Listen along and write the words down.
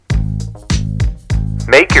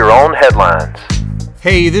Make your own headlines.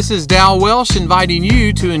 Hey, this is Dal Welsh inviting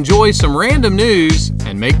you to enjoy some random news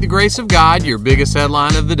and make the grace of God your biggest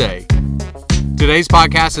headline of the day. Today's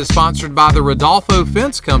podcast is sponsored by the Rodolfo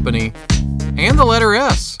Fence Company and the letter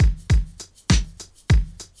S.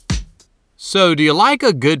 So, do you like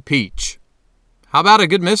a good peach? How about a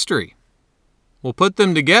good mystery? We'll put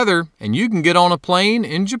them together and you can get on a plane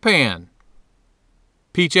in Japan.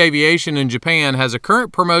 Peach Aviation in Japan has a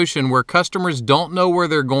current promotion where customers don't know where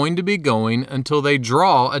they're going to be going until they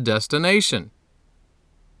draw a destination.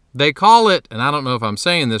 They call it, and I don't know if I'm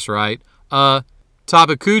saying this right,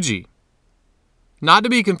 tabakuji. Not to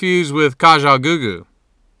be confused with kajagugu.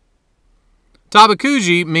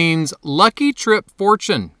 Tabakuji means lucky trip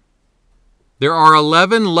fortune. There are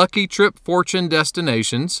 11 lucky trip fortune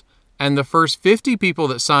destinations, and the first 50 people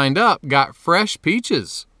that signed up got fresh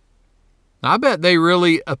peaches. I bet they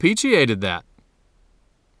really appreciated that.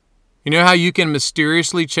 You know how you can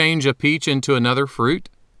mysteriously change a peach into another fruit?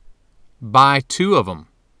 Buy 2 of them.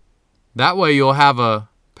 That way you'll have a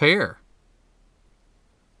pair.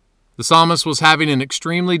 The psalmist was having an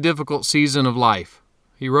extremely difficult season of life.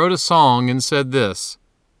 He wrote a song and said this,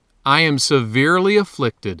 "I am severely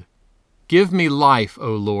afflicted. Give me life,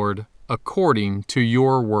 O Lord, according to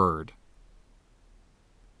your word."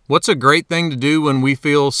 What's a great thing to do when we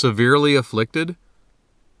feel severely afflicted?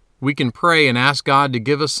 We can pray and ask God to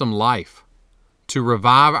give us some life, to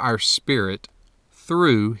revive our spirit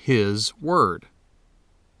through His Word.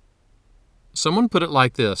 Someone put it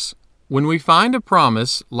like this: when we find a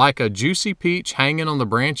promise like a juicy peach hanging on the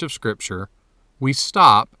branch of Scripture, we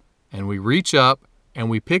stop and we reach up and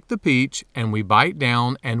we pick the peach and we bite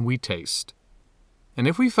down and we taste. And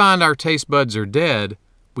if we find our taste buds are dead,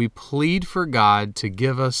 we plead for God to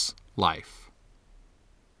give us life.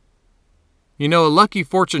 You know, a lucky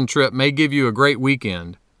fortune trip may give you a great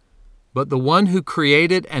weekend, but the one who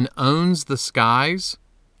created and owns the skies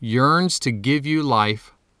yearns to give you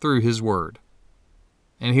life through His Word.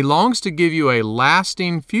 And He longs to give you a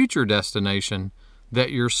lasting future destination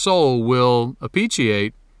that your soul will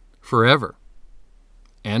appreciate forever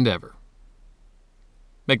and ever.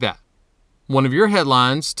 Make that one of your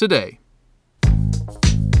headlines today.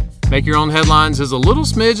 Make Your Own Headlines is a little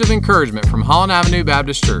smidge of encouragement from Holland Avenue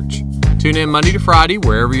Baptist Church. Tune in Monday to Friday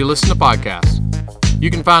wherever you listen to podcasts. You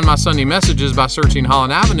can find my Sunday messages by searching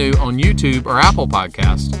Holland Avenue on YouTube or Apple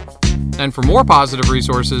Podcasts. And for more positive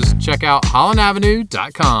resources, check out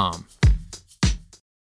hollandavenue.com.